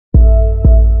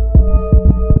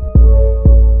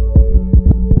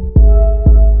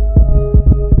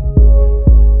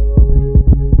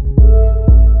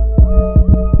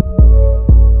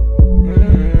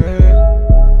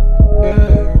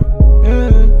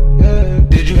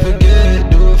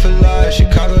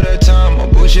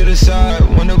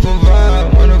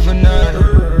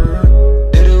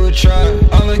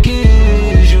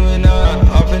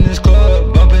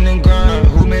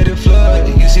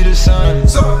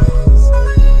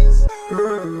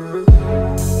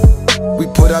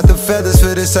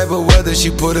this type of weather. She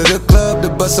put her to the club to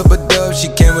bust up a dub. She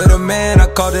came with a man, I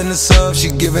called in the sub. She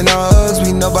giving out hugs,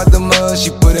 we know about the mud. She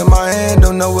put in my hand,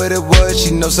 don't know what it was. She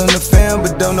knows something to fam,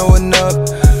 but don't know enough.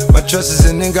 My trust is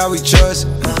in God we trust.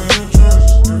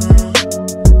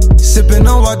 Sippin'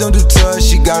 on why don't do touch.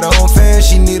 She got her own fan,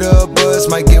 she need her a buzz.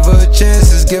 Might give her a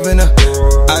chance, it's giving her.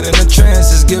 Out in a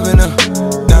trance, it's giving her.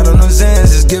 Not on them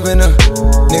Zans, it's giving her.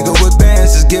 Nigga with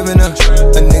bands, it's giving her.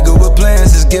 A nigga with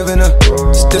plans, it's giving her.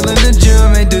 Still in the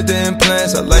gym, ain't did the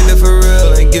implants. I like that for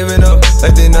real, ain't giving up.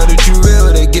 Like they know that you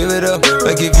real, they give it up.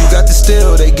 Like if you got the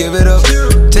steal, they give it up.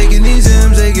 Taking these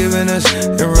M's, they giving us.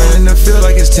 And running the field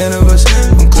like it's 10 of us.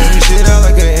 I'm cleaning shit out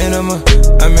like an enema.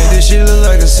 I made this shit look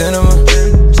like a cinema.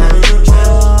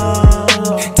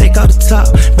 Take out the top,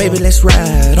 baby, let's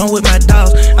ride. I'm with my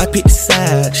dogs, I pick the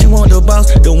side. She want the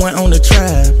boss, the one on the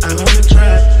trap. I'm on the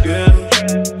trap, yeah.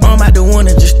 I'm out the one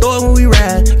and just throw it when we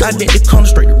ride. I did the corner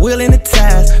straight, the wheel in the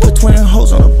ties. Put 20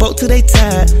 hoes on a boat till they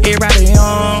tied. Everybody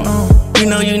on, you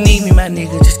know you need me, my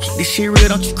nigga. Just keep this shit real,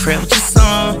 don't you crap with your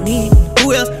song.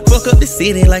 Who else fuck up the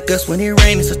city like us when it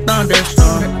rain? It's a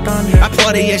thunderstorm. I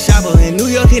party at Shabba in New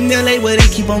York and LA, where they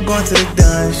keep on going to the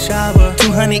dun. Shabba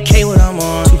 200K what I'm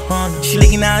on. She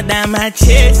licking out down my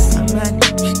chest.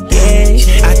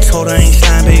 Yeah, I told her I ain't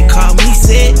slime, baby, call me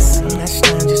sex.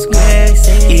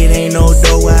 It ain't no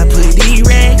dough, I put these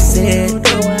racks in.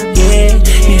 Yeah,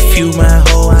 if you my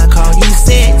hoe, I call you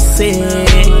sexy.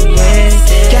 Yeah,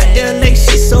 got LA,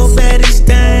 she so bad it's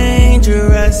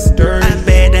dangerous. I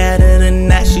bet out of the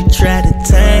night she tried to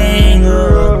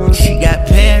tangle. She got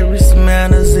Paris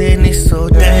manners and it's so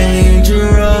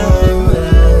dangerous.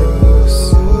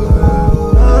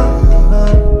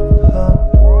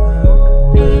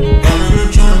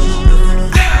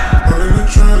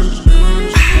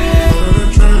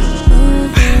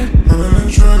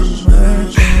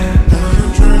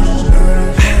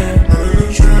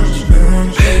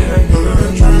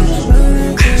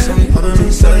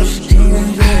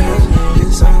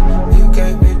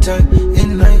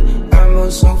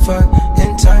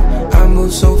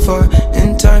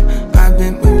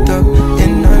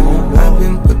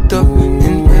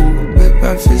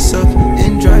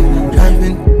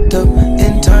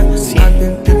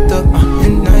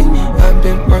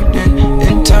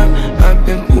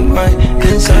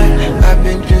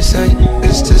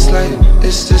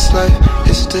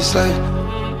 It's this life.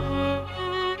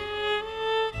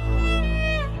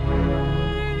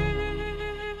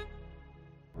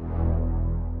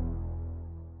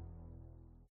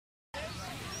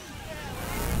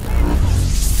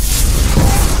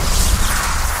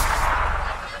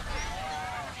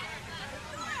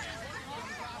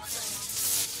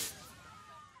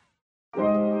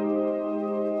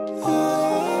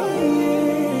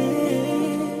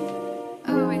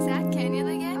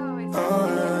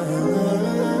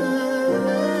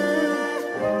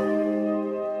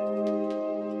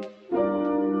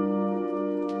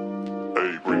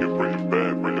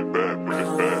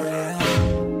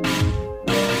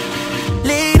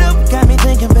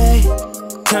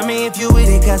 Tell me if you with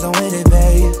it, cause I'm with it,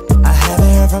 babe. I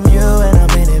haven't heard from you and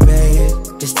I'm in it,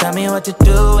 babe. Just tell me what to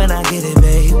do and I get it,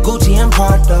 babe. Gucci and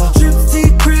Prada, trip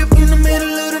to crib in the middle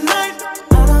of the night.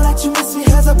 I don't let you miss me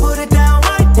cause I put it down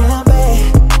right down,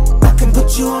 babe. I can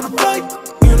put you on a flight.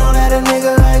 You know that a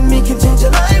nigga like me can change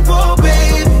your life, oh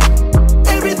baby.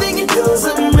 Everything you do is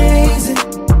amazing.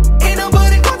 Ain't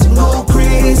nobody got to go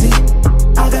crazy.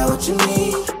 I got what you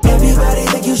need. Everybody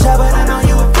think you shy, but I know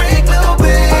you a freak, little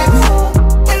baby.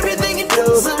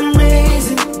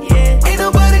 Amazing. Ain't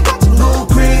nobody got to go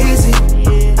crazy.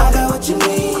 I got what you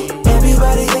need.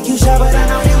 Everybody think you shy, but I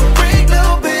know you a freak,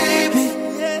 little baby.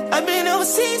 I've been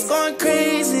overseas going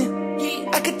crazy.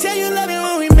 I could tell you love it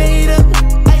when we made up.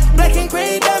 Black and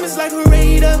gray diamonds like a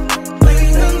radar.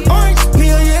 Orange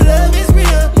peel, your love is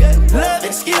real. Love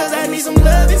and skills, I need some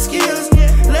love and skills.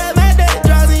 Love my dirty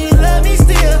draws and you love me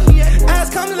still. Eyes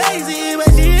come lazy,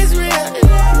 but she is real.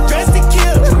 Dressed to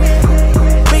kill.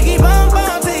 Biggie bomb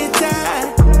bomb till you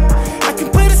die. I can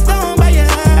put a stone by your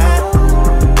eye.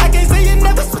 I can't say you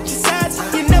never switch your sides.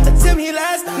 You never tell me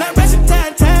lies. Not rushing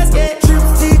time ties, yeah. Trip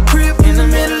to your crib in the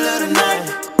middle of the night.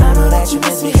 I know that you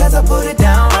miss me cause I put it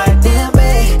down right there,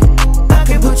 babe. I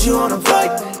can put you on a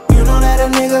flight. You know that a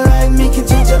nigga like me can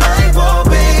change your life, oh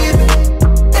baby.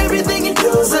 Everything you do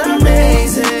is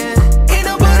amazing. Ain't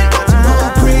nobody got to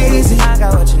go crazy. I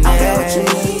got what you need. I got what you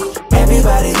need.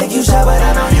 Everybody think you shy, but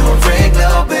I know you a freak,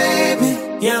 little baby.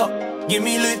 Yo, give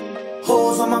me lit.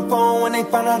 Hoes on my phone when they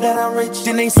find out that I'm rich.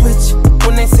 Then they switch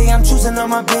when they say I'm choosing on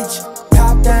my bitch.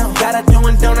 Top down, got her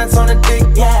doing donuts on the dick,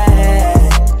 yeah.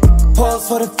 Pause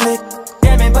for the flick.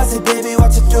 Damn it, bust it, baby,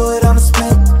 watch her do it on the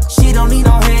split. She don't need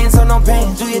no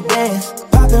dance.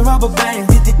 Poppin' rubber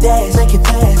bands, hit the dash, make it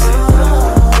fast.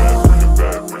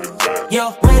 Yo,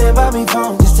 waiting by me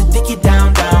phone just to dick it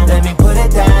down, down. Let me put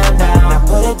it down, down. Now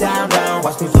put it down, down.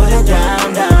 Watch me put it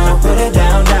down, down. Now put it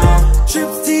down, down. Trip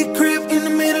to the crib in the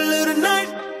middle of the night.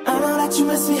 I know that you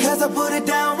miss me as I put it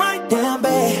down right. Damn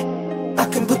bad, I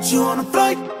can put you on a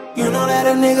flight. You know that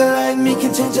a nigga like me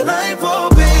can change your life, oh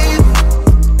baby.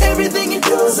 Everything you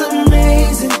do is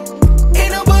amazing.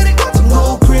 Ain't nobody got to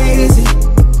go crazy.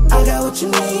 I got what you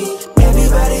need.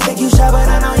 Everybody think you shy, but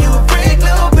I know you a freak,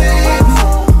 little baby.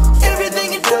 Everything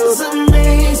you do is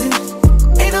amazing.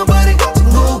 Ain't nobody got to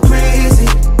go crazy.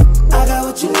 I got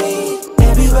what you need.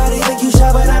 Everybody think you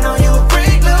shy, but I know you a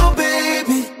freak, little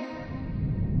baby.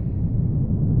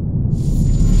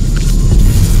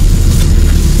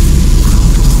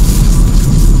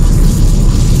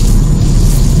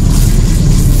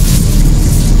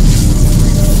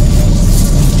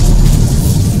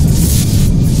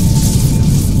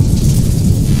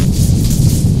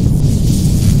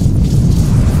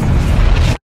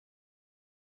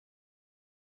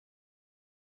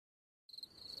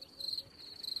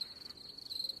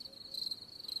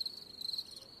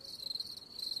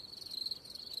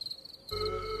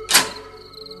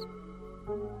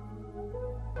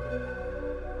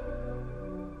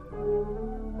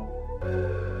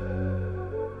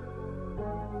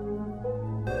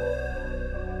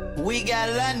 We got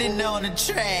London on the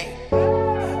track.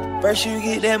 First you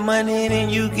get that money, then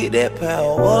you get that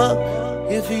power.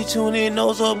 If he tune in,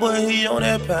 knows up, but he on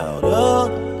that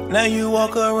powder. Now you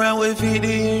walk around with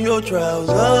 50 in your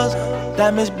trousers.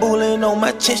 Diamonds bullying on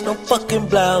my chest, no fucking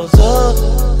blouse.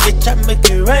 Bitch, I make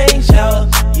it rain shower.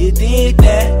 You did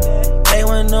that. They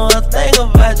wouldn't know a thing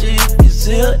about you if you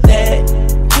zip that.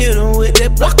 Hit him with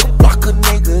that blocker,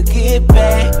 nigga, get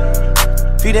back.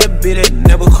 Feed that bitch that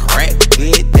never crack,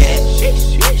 get that.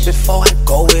 Before I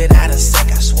go without a sec,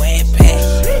 I swear it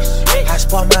back. I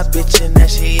spot my bitch and that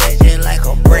she acting like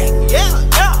a brick.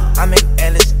 I'm in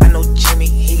Ellis, I know Jimmy,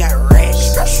 he got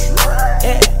racks.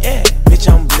 Yeah, bitch,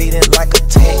 I'm bleeding like a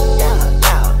tank.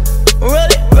 Roll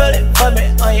it, put me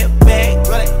on your back.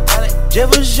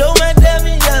 Just show my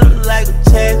diamond, I look like a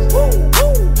text.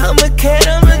 I'm a cat,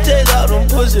 I'ma take all them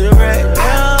pussy racks.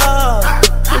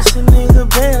 Pussy nigga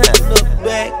bang, I look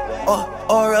back.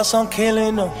 Or else I'm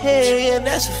killing them. Yeah,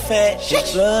 that's a fact. She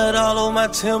blood all over my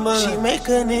timber. She make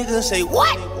a nigga say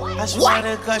what? I swear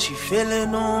to God, she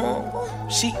feeling them.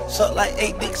 She suck like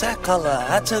 8 dicks, I call her,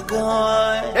 I took her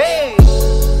on. Hey!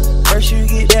 First you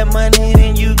get that money,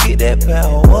 then you get that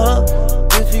power.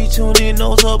 If he tune in,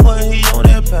 knows up, but he on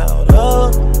that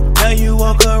powder. Now you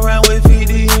walk around with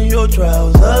 50 in your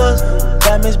trousers.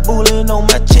 Diamonds bullying on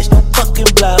my chest, no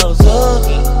fucking blouse.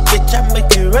 Bitch, I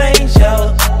make it rain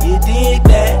shower. You did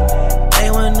that. They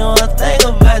wouldn't know a thing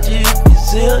about you if you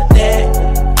zip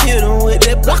that. Hit him with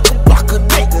that blocker,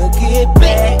 nigga, get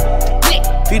back.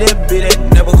 Feed that bitch that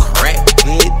never crack,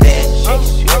 get that.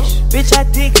 Bitch, I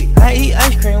dig it. I eat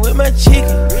ice cream with my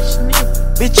chicken.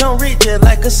 Bitch, I'm rich just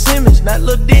like a Simmons, not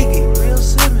Lil Diggy.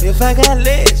 If I got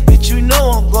legs, bitch, you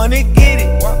know I'm gonna get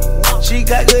it. She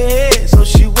got good head, so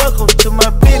she welcome to my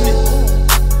business.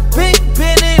 Big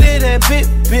Benny, that big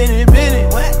Benny.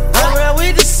 I'm around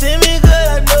with the semi, girl,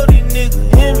 I know these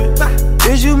niggas hear me.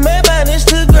 Is you made by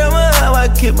Instagram or how I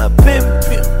get my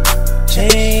pimpin'?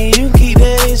 Chain, you keep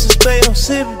that ace of spade, I'm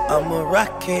sippin'. I'm a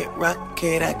rocket,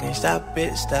 I can't stop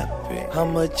it.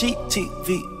 I'm a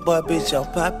GTV, boy, bitch, I'm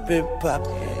poppin'.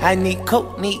 I need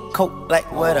coke,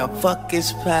 like where the fuck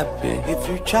is poppin'? If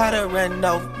you try to run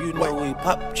off, you know we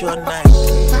popped your Nike.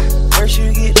 First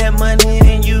you get that money,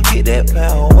 then you get that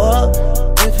power.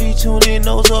 If he tune in,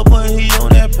 knows up, but he on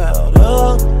that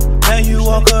powder. Now you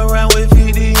walk around with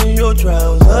 50 in your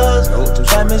trousers.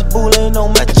 Diamonds bullying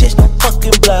on my chest, no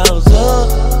fucking blouse.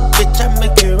 Bitch, I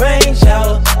make it rain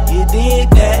shower. You did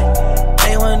that.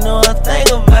 They wouldn't know a thing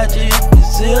about you if you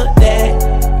zip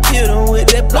that. Hit him with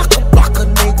that blocker,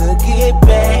 nigga, get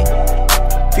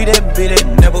back. Feed that bitch that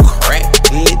never crack,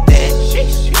 get that.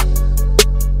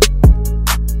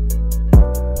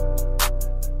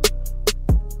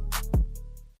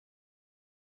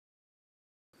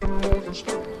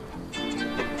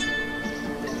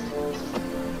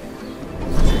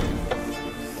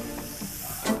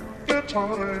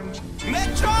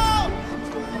 Metro!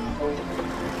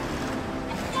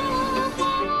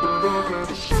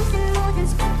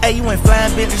 Hey, you ain't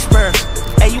flying Bentley Spurs.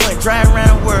 Hey, you ain't driving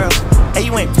around the world. Hey,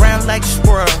 you ain't brown like a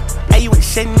squirrel. Hey, you ain't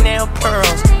Chanel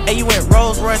pearls. Hey, you ain't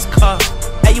Rolls Royce car.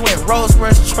 Hey, you ain't Rolls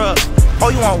Royce truck. Oh,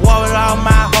 you wanna wall with all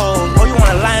my hoes. Oh, you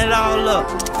wanna line it all up.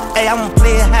 Hey, I'm gonna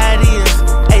play it how it is.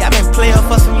 Hey, I been player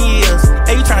for some years.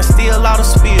 Hey, you tryna steal all the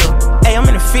spill. Hey, I'm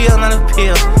in the field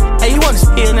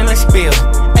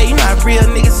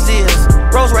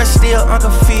still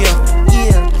Uncle Phil.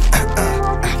 Yeah.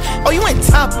 Oh, you ain't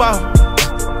top off.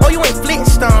 Oh, you ain't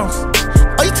Flintstones.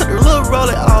 Oh, you took the little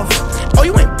roller off. Oh,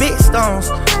 you ain't big stones.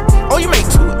 Oh, you made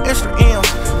 2 extra M's.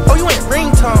 Oh, you ain't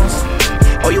ringtones.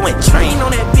 Oh, you ain't train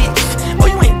on that bitch. Oh,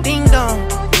 you ain't ding dong.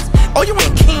 Oh, you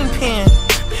ain't kingpin.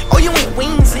 Oh, you ain't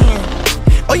wings in.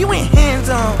 Oh, you ain't hands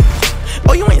on.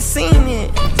 Oh, you ain't seen it.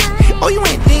 Oh, you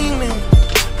ain't demon.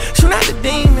 Shoot out the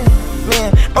demon,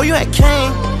 man. Oh, you ain't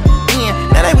king, man.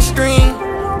 Now they was string,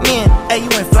 man. Hey, you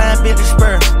ain't flying bitch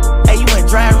spur. Hey, you ain't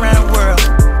driving around the world.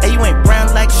 Hey, you ain't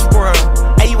brown like a squirrel.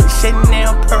 Hey, you ain't shedding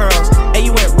down pearls. Hey,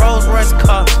 you ain't Rolls Royce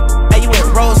car. Hey, you ain't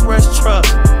Rolls Royce truck.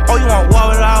 Oh, you wanna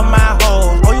walk with all my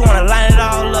hoes. Oh, you wanna line it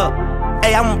all up.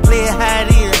 Hey, I'ma play it how it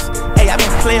is. Hey, I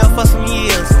been playing for some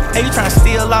years. Hey, you tryna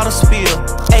steal all the spill.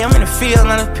 Hey, I'm in the field,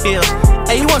 not a pill.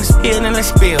 Hey, you wanna spill and let's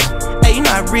spill. Hey, you know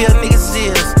how real niggas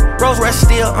is. Rolls Royce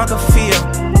still Uncle Phil.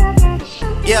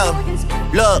 Yo,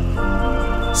 look.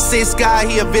 Sis guy,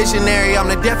 he a visionary. I'm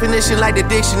the definition like the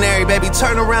dictionary. Baby,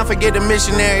 turn around, forget the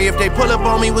missionary. If they pull up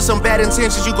on me with some bad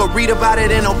intentions, you go read about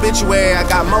it in obituary. I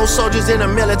got most soldiers in the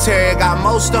military. I got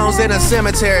most stones in a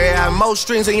cemetery. I have most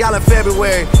strings in y'all in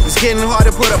February. It's getting hard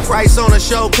to put a price on a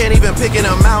show. Can't even pick an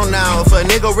amount now. If a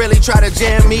nigga really try to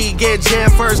jam me, get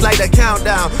jammed first like the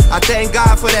countdown. I thank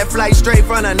God for that flight straight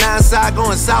from the 9 side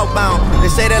going southbound. They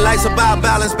say that life's about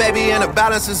balance, baby, and the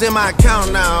balance is in my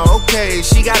account now. Okay,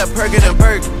 she got a Perkin and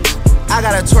Perk. I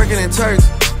got her twerking in Turks.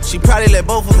 She probably let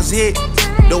both of us hit.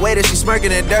 The way that she smirking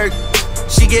in dirt.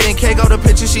 She getting cake on the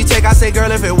picture she take. I say,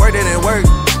 girl, if it worked, it didn't work.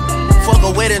 Fuck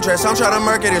a wedding dress, I'm tryna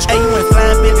murk it and Hey, you ain't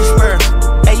flying bitch spur.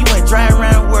 Hey, you ain't driving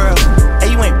around the world.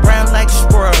 Hey, you ain't brown like a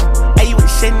squirrel. Hey, you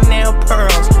ain't shedding down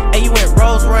pearls. Hey, you ain't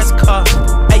Rolls Royce car.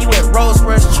 Hey, you ain't Rolls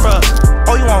Royce truck.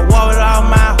 Oh, you wanna walk with all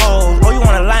my hoes. Oh, you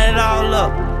wanna line it all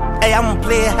up. Hey, I'ma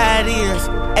play it how it is.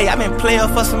 Hey, I been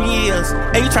playing for some years.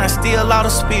 Hey, you tryna steal all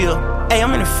the spill. Hey,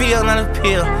 I'm in the field, not a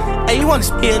pill. Hey, you wanna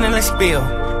spill, then let's spill.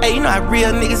 Hey, you know how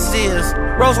real niggas is.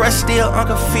 Rolls Royce still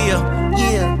Uncle Phil.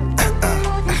 Yeah.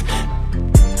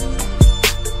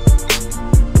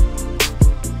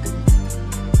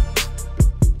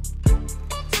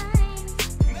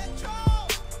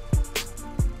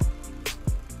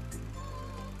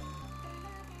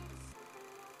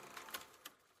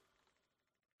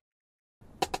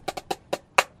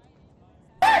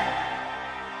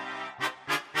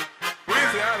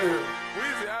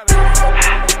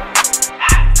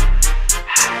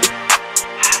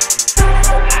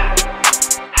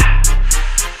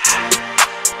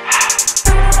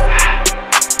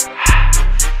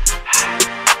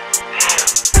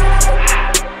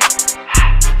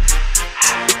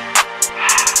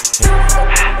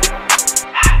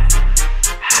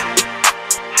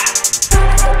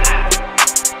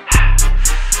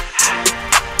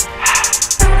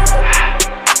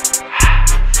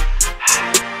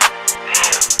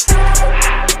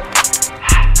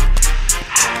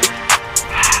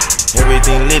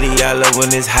 Everything litty, I love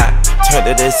when it's hot. Turned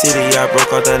to the city, I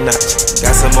broke off the notch.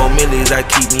 Got some more millies, I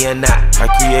keep me a knot. I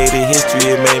created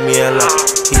history, it made me a lot.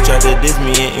 He tried to diss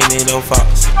me and it don't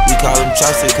false. We call them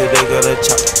chopsticks cause they gonna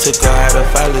chop. Took her out of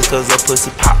filers cause her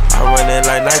pussy pop. I run it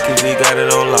like Nike, we got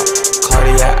it on lock.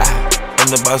 Cardiac eye, I'm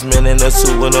the boss man in a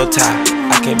suit with no tie.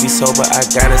 I can't be sober, I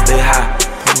gotta stay high.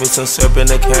 Put me some syrup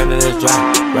in the can and it's dry.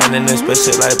 Riding this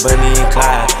special like Bunny and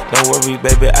Clyde. Don't worry,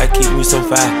 baby, I keep me some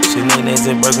fire. Shenanigans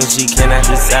and Birkin, she cannot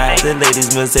decide. The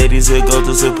ladies Mercedes, here goes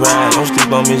the surprise. Don't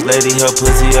sleep on Miss Lady, her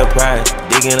pussy a prize.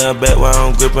 Digging her back while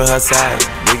I'm gripping her sides.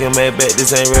 Digging my back,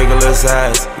 this ain't regular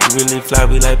size. You really fly,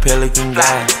 we like pelican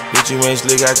guys. Bitch, you ain't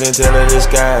slick, I can tell her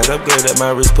disguise. Upgrade at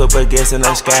my wrist, put baguettes in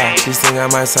the sky. She think I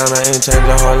might sign her and change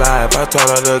her whole life. I told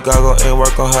her to goggle and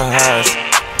work on her eyes.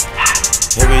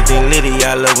 Everything litty,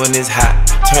 I love when it's hot.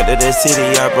 Turned to the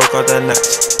city, I broke off the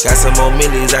notch. Got some more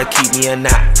millies, I keep me a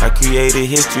knot. I created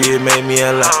history, it made me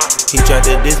a lot. He tried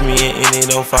to diss me and it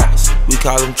don't false. We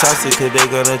call them chopsticks cause they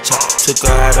gonna chop. Took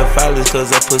her out of filers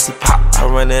cause her pussy pop. I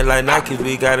run it like Nike,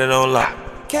 we got it on lock.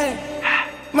 Get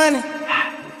it, money,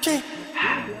 G,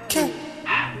 K,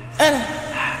 Anna,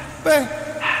 Burn,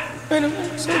 Burn,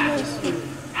 so much.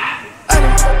 I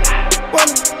don't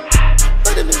wanna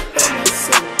put it in by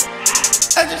myself.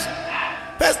 I just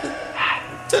passed it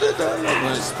to the door like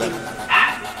one step.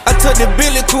 I took the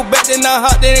Billy Cool back, then I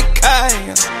hopped in the car.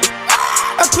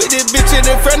 I put this bitch in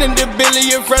front of the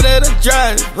Billy, in front of the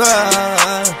driver.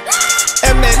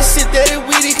 And man, this shit that is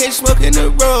weed, he can't smoke in the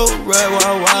road, right,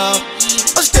 wow.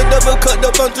 I'm still double cut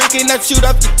up, I'm drinking, I shoot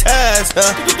off the tires,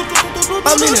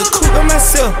 I'm in the coupe by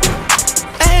myself.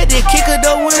 I had to kick her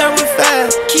though when I was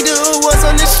 5. Keep the old ones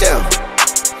on the shelf.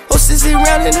 Oh, 60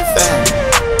 round in the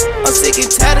 5. I'm sick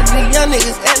and tired of these young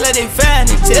niggas act like they fine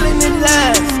and telling their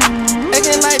lies.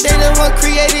 Acting like they the one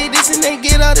created this and they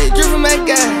get all this drip from my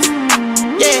guys.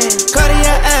 Yeah,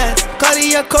 Cartier eyes,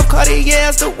 Cartier cuff, Cartier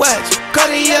as the watch,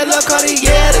 Cartier love,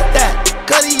 Cartier the thigh,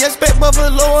 Cartier spec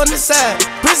buffalo on the side,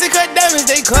 Prissy cut diamonds,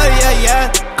 they Cartier,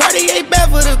 yeah. Cartier bad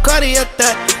for the Cartier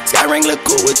thigh. Sky ring look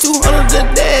cool with 200 the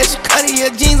dash. Cartier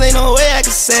jeans, ain't no way I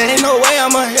can say. Ain't no way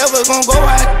I'm ever gon' go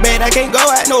out. Man, I can't go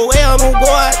out, no way I'm gon' go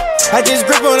out. I just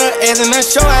grip on her ass and I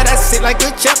show out. I sit like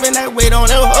a champ and I wait on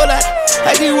her whole lot.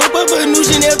 I can whip up a new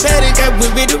Chanel paddock. I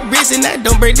whip it the wrist and I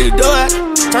don't break the door out.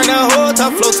 Turn that whole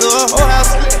top floor to a whole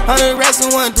house. 100 racks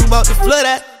and one, 2 bought the flood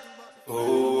out.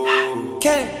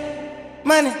 Cat,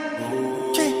 money,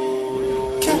 tree,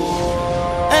 cat,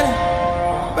 money,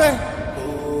 burn,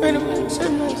 burn the bitch, so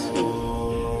nice.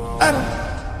 I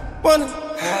don't wanna,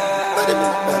 but it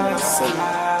is by myself.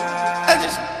 I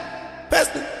just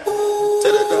passed it to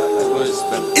the door.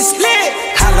 It's lit.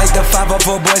 I like the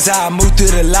 504 boys, how I move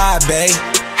through the lobby.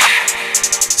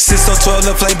 Since so 12,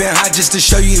 the flame been hot just to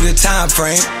show you the time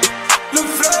frame.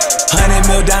 100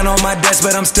 mil down on my desk,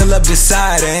 but I'm still up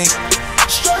deciding.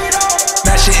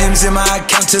 Mashing M's in my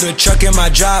account to the truck in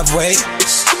my driveway.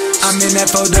 I'm in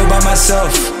that photo by myself.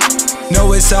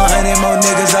 Know it's 100 more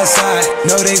niggas outside.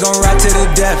 Know they gon' ride to the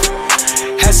death.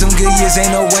 Had some good years, ain't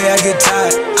no way I get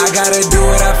tired. I gotta do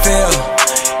what I feel.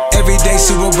 Every day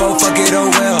Super Bowl, fuck it,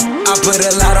 oh well. I put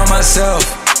a lot on myself.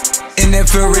 And then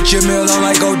feel Richard Mill on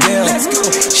like Odell.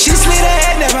 She slid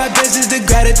ahead, now my business to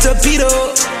grab a torpedo.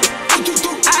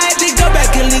 I had to go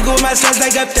back and legal my slides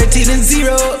like I'm 13 and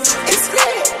 0.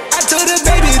 I told her,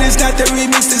 baby, this not the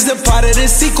remix, this is a part of the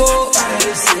sequel.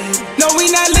 No,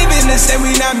 we not living the same,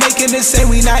 we not making the same,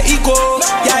 we not equal.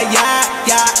 Yeah, yeah,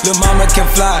 yeah. Lil' mama can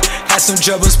fly, had some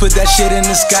troubles, put that shit in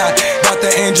the sky. Thought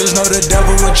the angels know the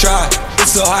devil would try.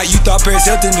 It's so hot, you thought Paris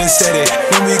Hilton done said it.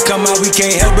 When we come out, we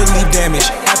can't help but leave damage.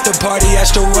 After party,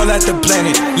 astro roll at the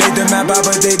planet. Laid the map out,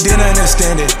 but they didn't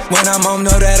understand it. When I'm home,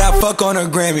 know that I fuck on a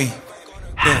Grammy.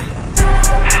 Yeah.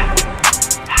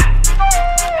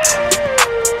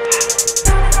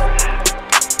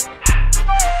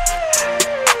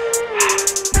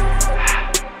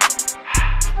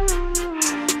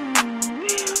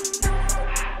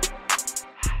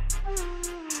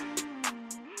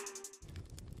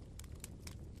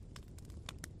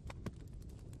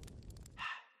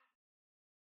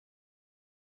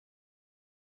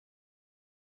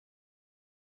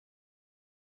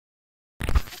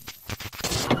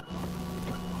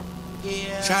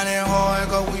 Shining hard,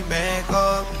 go we back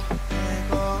up.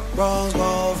 Rose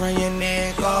gold from your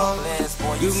neck up.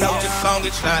 You know the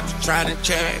longest stop to try to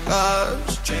check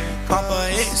us. Papa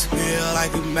X feel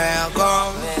like you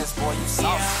Malcolm.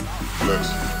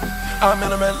 I'm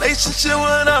in a relationship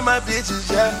with all my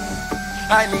bitches, yeah.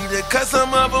 I need to cut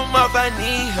some of them off, I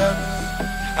need her.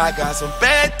 I got some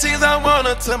bad things I want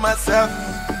her to myself.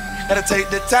 Gotta take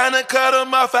the time to cut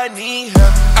them off, I need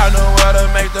her. I know how to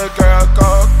make the girl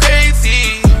go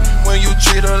crazy. When you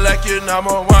treat her like your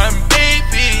number one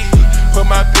baby. Put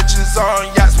my bitches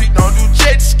on yachts, we don't do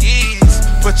jet skis.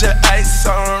 Put your ice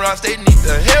on rocks, they need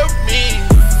to help me.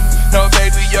 No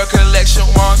baby, your collection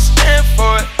won't stand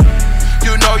for it.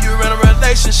 You know you're in a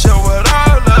relationship with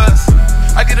all us.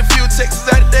 I get a few texts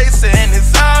out of day saying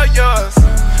it's all yours.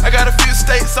 I got a few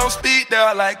states on speed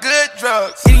dial like good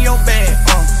drugs. Get in your bag,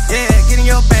 yeah, get in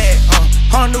your bag,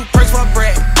 100 new perks for a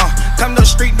bread, come to the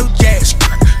street, new jazz.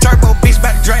 Turbo bitch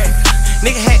bout to drag.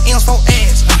 Nigga had M's for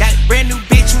ass. Got a brand new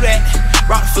bitch, who that?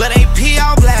 Rock flood AP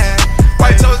all blind.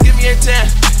 White toes give me a 10.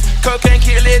 Cocaine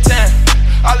kill it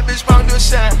 10. All the bitch won't do a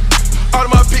shine. All of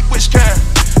my pick which kind.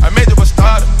 I made it a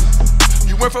starter.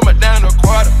 You went from a down to a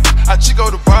quarter. I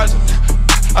Chico the project.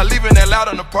 I live in that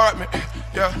loud apartment.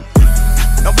 Yeah.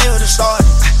 No bill to start it.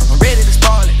 I'm ready to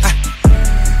spoil it.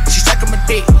 She sucking my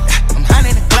dick. I'm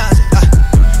hiding in the closet.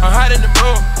 I'm hiding in the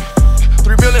room.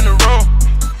 3 bill in the room.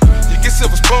 You get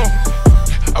silver spoon.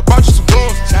 I bought you some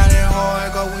booze. Shining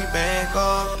hard, go we back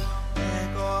up.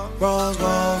 Rose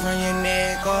gold from your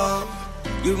neck up.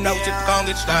 You know you gon'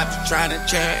 get stopped trying to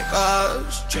check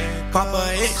us. Papa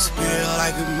X feel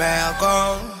like you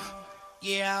Malcolm.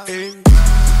 Yeah.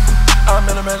 I'm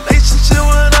in a relationship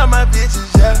with all my bitches,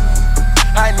 yeah.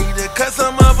 I need to cut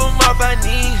some of them off, I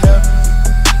need help.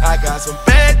 I got some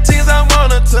bad things I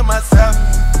want her to myself.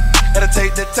 Gotta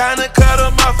take the time to cut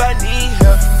them off, I need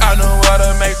help. I know how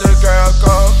to make the girl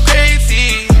go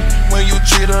crazy. When you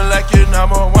treat her like your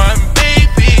number one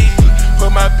baby.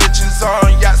 Put my bitches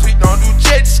on yachts, we don't do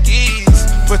jet skis.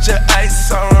 Put your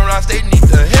ice on rocks, they need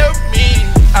to help me.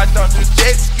 I don't do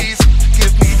jet skis,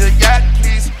 give me the yacht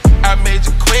please. I made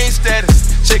you queen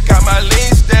status, check out my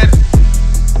lean status.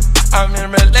 I'm in a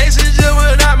relationship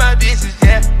with all my bitches,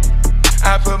 yeah.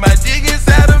 I put my dick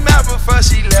inside her mouth before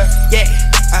she left. Yeah,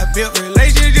 I built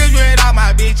relationships with all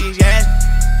my bitches, yeah.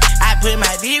 I put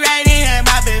my dick right in her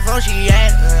mouth before she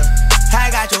left. I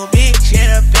got your bitch in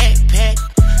a backpack.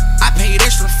 I paid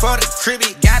extra for the crib,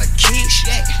 it got a kiss,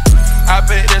 yeah. I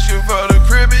paid extra for the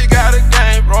crib, it got a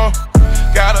game room.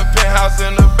 Got a penthouse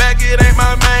in the back, it ain't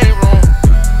my main room.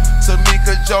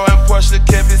 Tamika, Joe, and Portia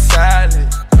kept it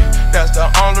silent. That's the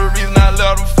only reason I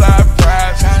let them fly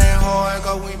private. Shining hard,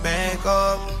 go we back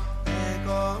up.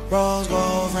 Rose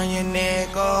gold from your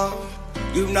neck up.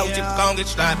 You know you gon' get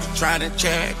stopped trying to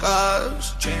check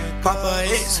us. Papa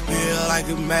it's feel like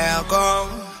a Malcolm.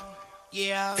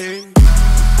 Yeah.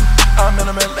 I'm in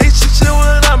a relationship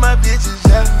with all my bitches,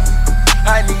 yeah.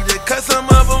 I need to cut some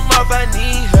of them off, I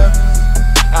need help.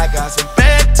 I got some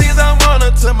bad things I want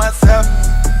to myself.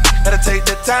 Gotta take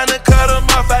the time to cut them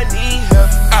off, I need help.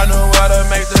 I know how to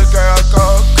make the girl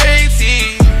go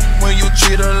crazy when you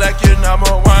treat her like your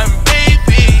number one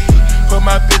baby. Put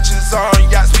my bitches on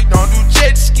yachts, we don't do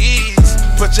jet skis.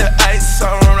 Put your ice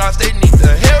on rocks, they need to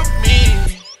help me.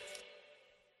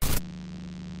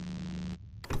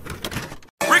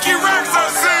 Ricky Racks on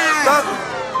scene.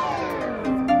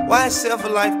 Why self a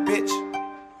life, bitch?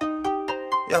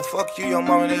 Yeah, fuck you, your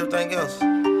mom, and everything else.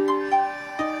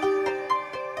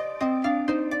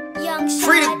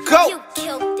 Free to go. You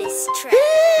killed this track.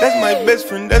 That's my best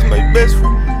friend, that's my best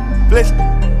friend. Bless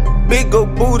big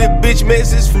old booty bitch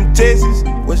message from Texas.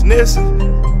 What's necessary?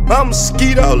 I'ma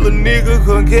skeet all the nigga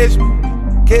gon' catch me.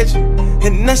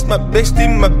 And that's my bestie,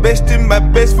 my bestie, my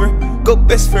best friend. Go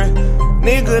best friend.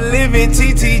 Nigga living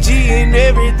TTG and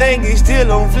everything is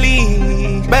still on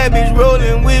fleek. Bad bitch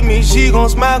rolling with me, she gon'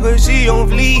 smile cause she on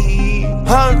fleek.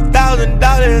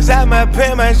 $100,000 out my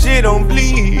pay, my shit on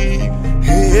bleed.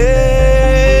 Yeah.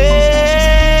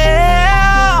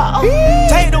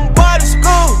 Take them boys to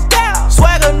school.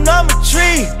 Swagger number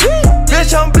 3.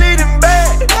 Bitch, I'm bleeding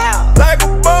bad like a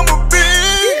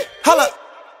bumblebee. Holla,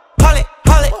 holly,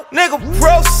 nigga,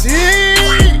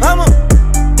 proceed. I'ma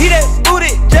eat that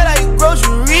booty just like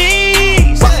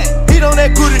groceries. Eat on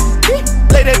that booty.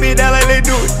 Lay that bitch down like they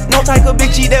do it. No type of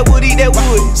bitch eat that wood,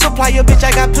 Supply your bitch,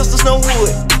 I got pistols, no wood.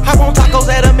 I want tacos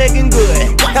that are making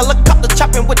good. Helicopter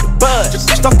chopping with the buzz.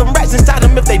 Stuff them rats inside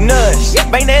them if they nudge.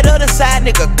 Bang that other side,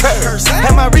 nigga, curse.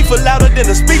 Have my reefer louder than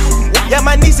the speaker. Yeah,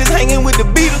 my niece is hanging with the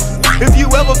Beatles. If you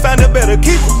ever find a better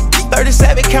keeper.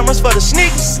 37 cameras for the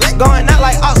sneakers. Going out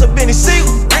like Ox or Benny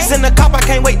Siegel. Send a cop, I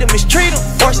can't wait to mistreat him.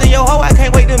 Forcing your hoe, I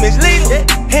can't wait to mislead him.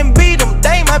 And beat them,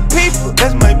 they my people.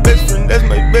 That's my best friend, that's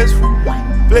my best friend.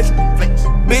 Flex.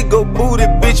 Big ol' booty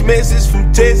bitch message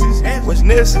from Texas. What's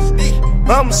necessary?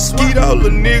 I'ma skeet all the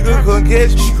nigga gon'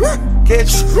 catch you.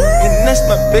 And that's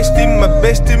my bestie,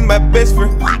 my best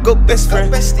friend. Go best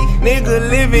friend. Nigga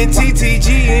living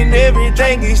TTG and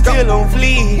everything is still on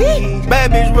fleek.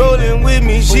 Bad bitch rolling with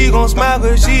me, she gon' smile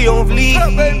cause she on fleek.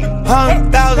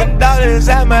 $100,000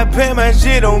 out my pay, my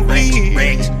shit on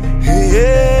bleed.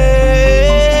 Yeah.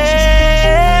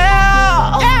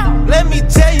 Let me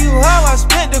tell you how I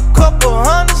spent a couple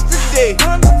hundreds today.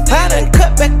 I done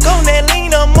cut back on that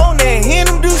lean, I'm on that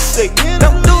Hennessy do say.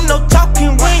 Don't do no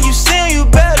talking when you sing, you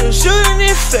better shoot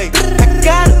it fake. I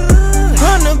got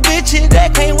 100 bitches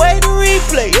that can't wait to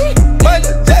replay.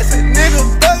 Michael Jackson, nigga,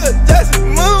 Thugger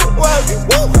Jackson, moonwalking.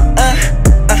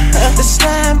 The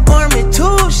slime army,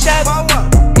 2 shots.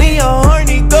 Me a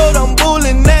horny goat, I'm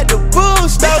bullying at the bull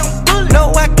stop.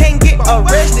 No, I can't get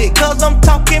arrested, cause I'm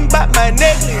talking about my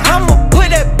necklace. I'ma put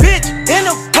that bitch in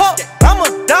a pot. I'm a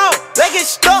dog, let it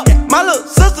stop. My little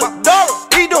sister, Dora,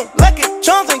 he don't like it,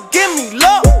 chums and give me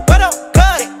love. What up,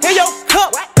 cuz? Here your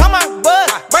cup, come my bud,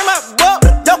 bring my buck.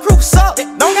 Your crew suck,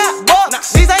 don't got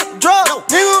bucks. These ain't drugs,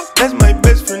 nigga. That's my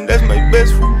best friend, that's my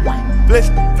best friend. Flex.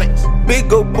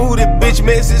 Big ol' booty bitch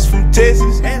message from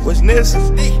Texas. What's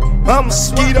necessary? I'ma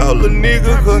skeet all the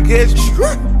nigga gon' catch you.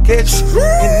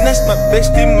 And that's my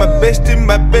bestie,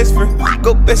 my best friend.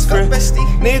 Go best friend.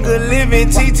 Nigga living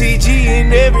TTG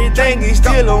and everything is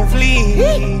still on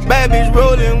fleek. Bad bitch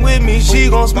rolling with me, she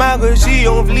gon' smile cause she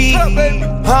on fleek.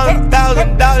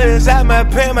 $100,000 out my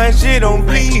pay, my shit on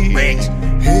bleed.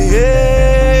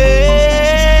 Yeah.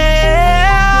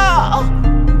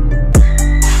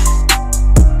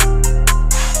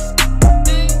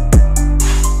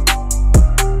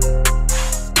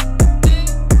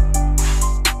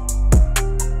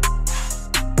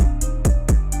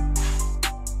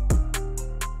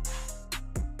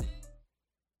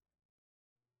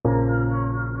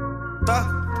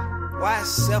 Why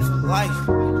self life?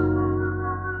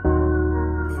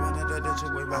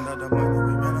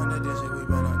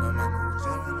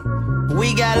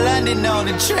 We got London on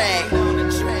the track.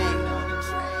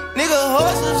 Nigga,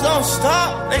 horses don't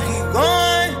stop, they keep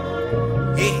going.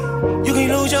 Yeah. You can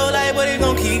lose your life, but it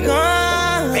gon' keep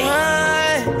going.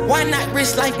 Why not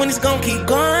risk life when it's gon' keep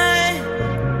going?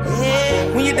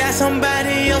 Yeah. When you die,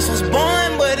 somebody else was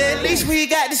born, but at least we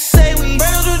got to say we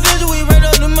ran on the digit, we ran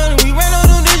on the money, we ran on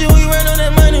the digit, we ran on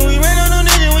that money, we ran on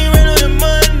the digit, we ran on the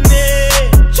money.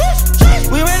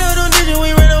 We ran on the digit,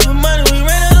 we ran on some money, we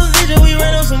ran on the digit, we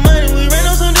ran on some money, we ran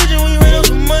on some digit, we ran on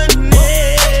some money.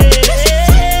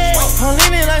 I'm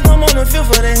leaning like I'm on the field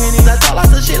for the Hennies. I talk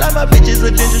lots of shit like my bitches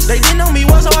are dangerous. They didn't know me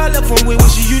once, so I left them with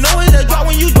wishes. You know it's a drop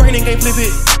when you drain and can't flip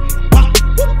it.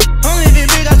 I'm living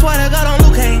big, I swear to God on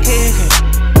Luke ain't kicking.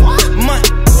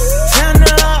 Money, turn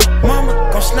it up, mama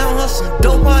gon' slam her some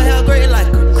dope. Her hair great like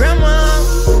a grandma.